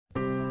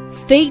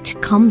Faith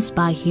comes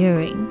by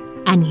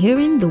hearing, and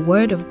hearing the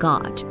Word of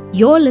God.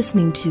 You're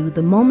listening to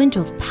The Moment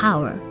of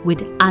Power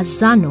with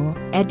Azano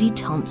Eddie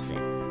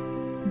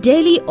Thompson.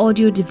 Daily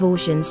audio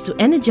devotions to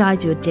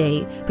energize your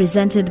day,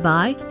 presented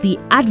by the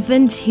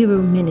Advent Hero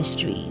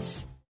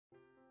Ministries.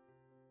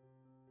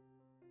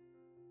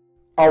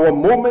 Our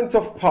Moment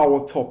of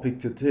Power topic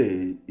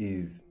today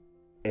is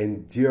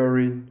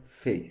enduring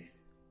faith.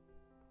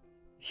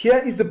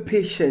 Here is the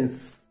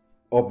patience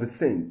of the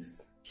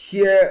saints.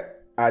 Here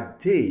are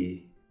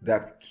they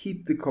that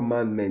keep the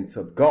commandments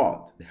of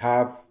God,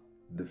 have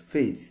the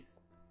faith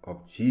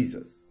of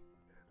Jesus.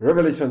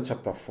 Revelation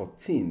chapter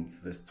 14,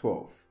 verse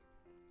 12.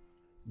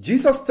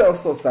 Jesus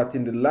tells us that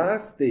in the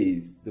last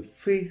days, the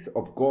faith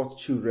of God's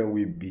children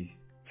will be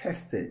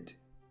tested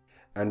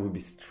and will be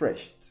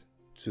stretched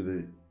to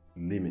the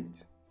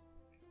limit.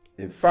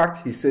 In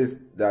fact, he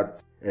says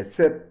that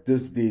except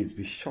those days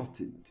be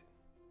shortened,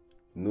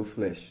 no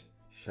flesh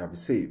shall be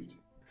saved.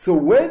 So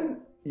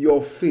when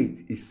your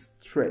faith is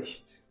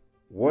stretched,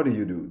 what do?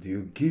 Do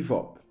you give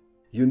up?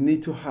 You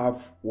need to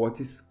have what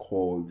is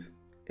called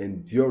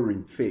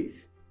enduring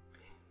faith.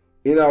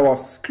 In our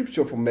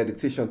scripture for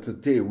meditation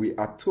today, we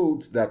are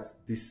told that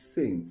the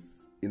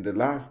saints in the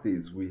last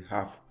days will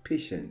have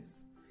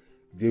patience.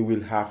 They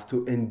will have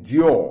to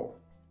endure.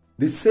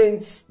 The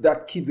saints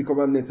that keep the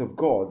commandment of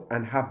God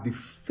and have the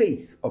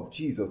faith of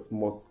Jesus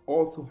must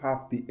also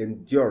have the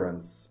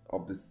endurance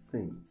of the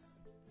saints.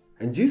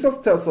 And Jesus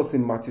tells us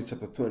in Matthew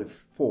chapter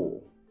 24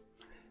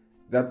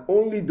 that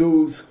only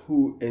those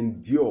who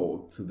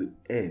endure to the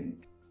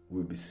end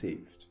will be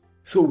saved.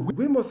 So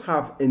we must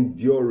have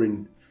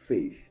enduring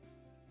faith.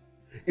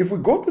 If we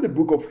go to the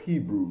book of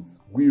Hebrews,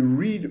 we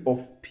read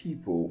of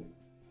people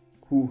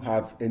who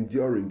have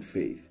enduring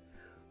faith,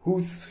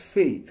 whose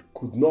faith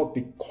could not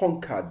be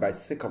conquered by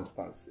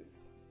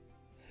circumstances.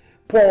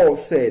 Paul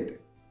said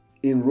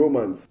in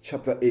Romans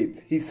chapter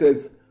 8, he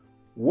says,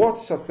 "What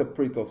shall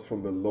separate us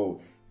from the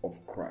love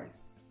of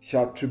Christ?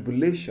 Shall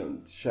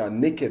tribulation, shall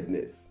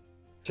nakedness,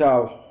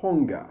 shall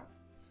hunger,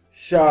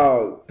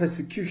 shall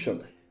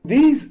persecution?"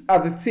 These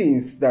are the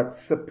things that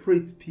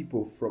separate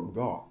people from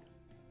God.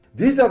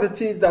 These are the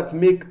things that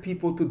make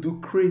people to do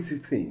crazy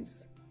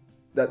things,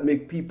 that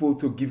make people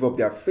to give up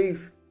their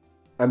faith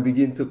and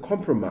begin to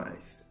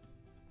compromise.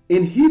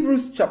 In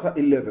Hebrews chapter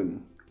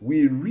 11,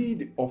 we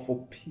read of a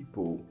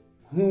people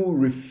who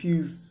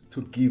refused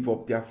to give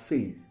up their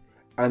faith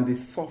and they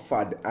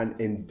suffered and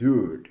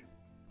endured.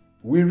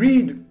 We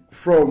read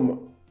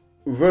from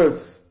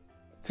verse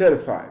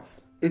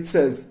 35. It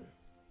says,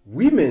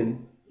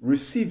 "Women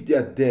received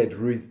their dead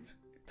raised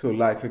to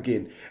life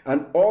again,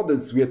 and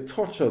others were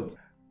tortured,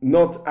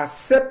 not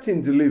accepting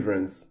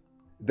deliverance,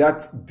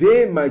 that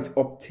they might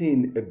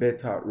obtain a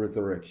better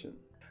resurrection.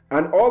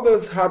 And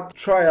others had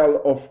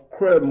trial of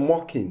cruel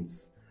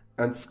mockings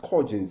and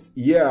scourgings,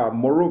 yea,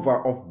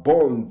 moreover of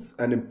bonds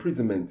and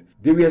imprisonment.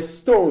 They were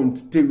stoned,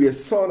 they were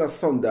sawn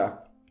asunder,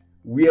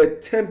 were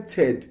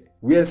tempted,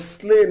 were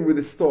slain with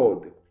the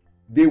sword.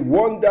 They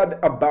wandered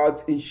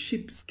about in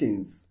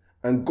sheepskins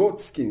and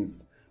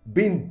goatskins,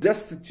 being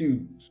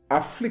destitute,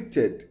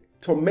 afflicted,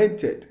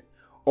 tormented,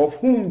 of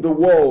whom the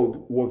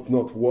world was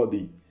not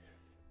worthy.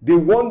 They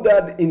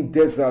wandered in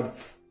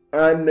deserts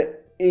and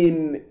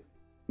in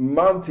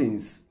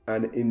mountains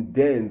and in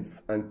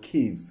dens and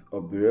caves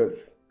of the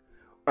earth.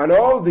 And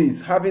all these,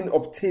 having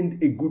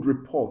obtained a good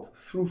report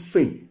through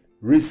faith,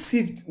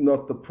 received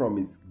not the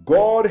promise,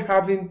 God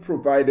having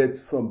provided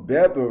some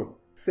better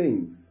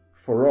things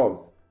for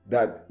us,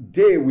 that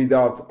they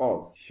without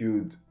us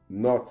should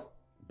not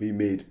be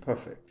made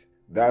perfect."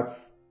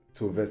 That's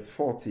to verse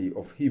 40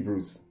 of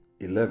Hebrews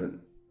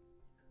 11.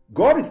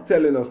 God is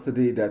telling us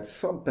today that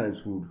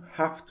sometimes we'll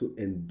have to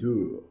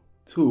endure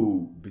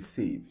to be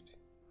saved.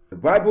 The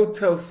Bible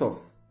tells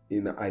us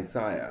in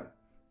Isaiah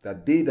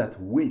that they that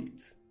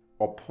wait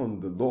upon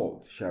the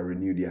Lord shall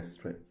renew their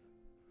strength.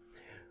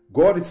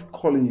 God is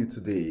calling you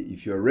today.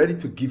 If you're ready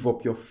to give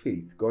up your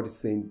faith, God is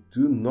saying,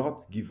 do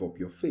not give up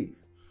your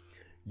faith.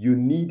 You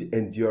need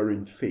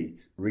enduring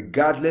faith,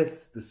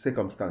 regardless the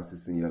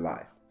circumstances in your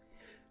life.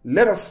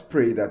 Let us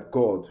pray that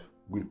God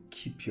will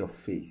keep your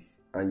faith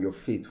and your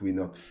faith will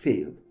not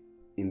fail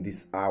in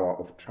this hour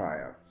of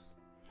trials.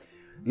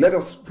 Let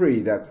us pray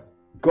that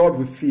God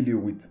will fill you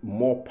with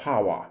more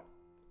power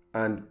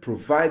and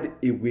provide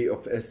a way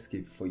of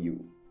escape for you,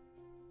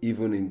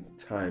 even in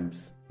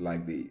times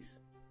like these.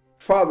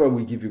 Father,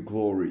 we give you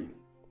glory.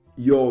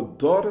 Your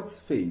daughter's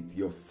faith,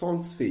 your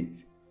son's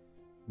faith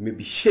may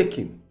be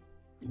shaken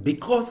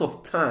because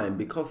of time,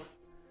 because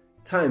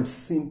time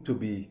seems to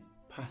be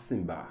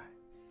passing by,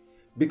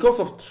 because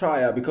of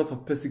trial, because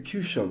of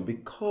persecution,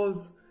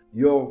 because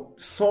your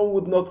son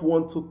would not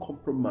want to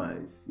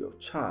compromise your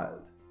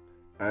child.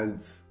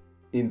 And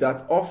in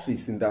that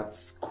office, in that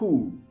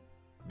school,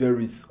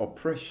 there is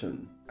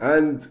oppression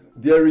and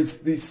there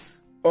is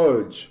this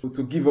urge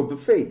to give up the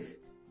faith.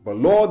 But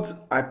Lord,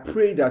 I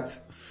pray that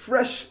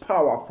fresh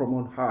power from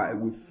on high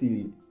will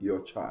fill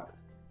your child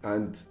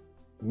and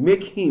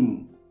make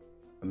him,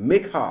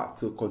 make her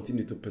to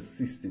continue to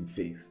persist in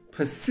faith.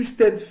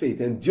 persistent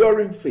faith,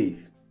 enduring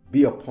faith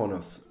be upon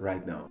us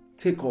right now.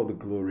 Take all the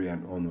glory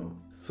and honor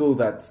so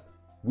that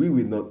we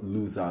will not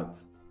lose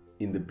out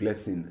in the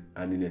blessing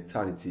and in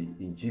eternity.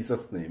 In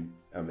Jesus' name,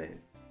 amen.